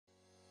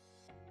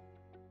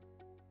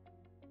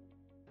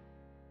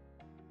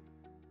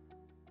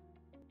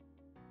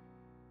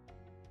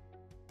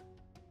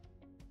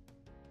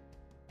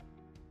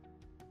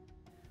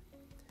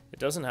It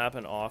doesn't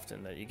happen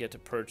often that you get to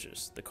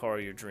purchase the car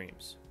of your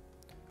dreams.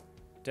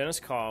 Dennis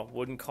Kaw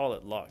wouldn't call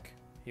it luck.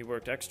 He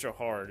worked extra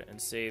hard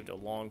and saved a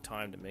long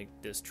time to make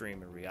this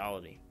dream a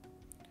reality.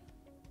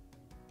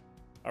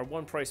 Our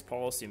one price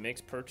policy makes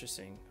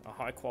purchasing a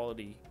high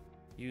quality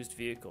used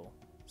vehicle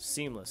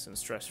seamless and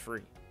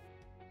stress-free.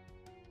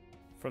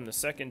 From the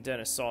second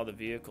Dennis saw the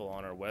vehicle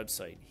on our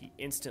website, he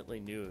instantly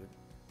knew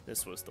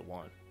this was the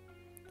one.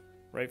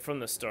 Right from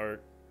the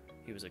start,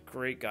 he was a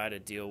great guy to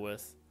deal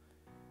with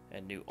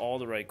and knew all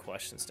the right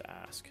questions to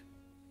ask.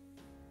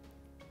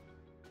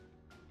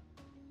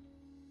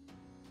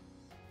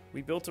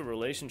 We built a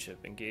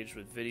relationship, engaged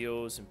with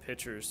videos and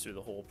pictures through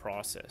the whole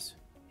process.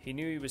 He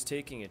knew he was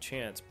taking a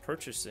chance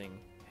purchasing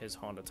his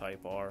Honda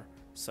Type R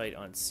sight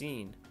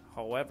unseen.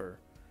 However,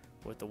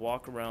 with the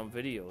walk-around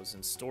videos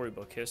and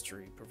storybook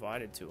history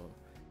provided to him,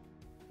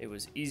 it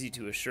was easy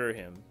to assure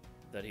him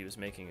that he was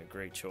making a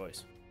great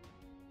choice.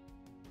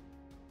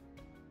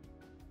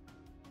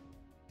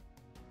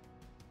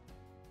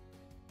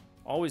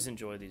 Always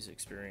enjoy these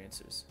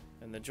experiences,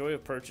 and the joy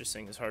of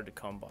purchasing is hard to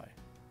come by.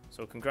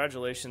 So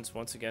congratulations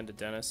once again to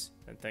Dennis,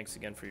 and thanks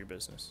again for your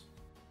business.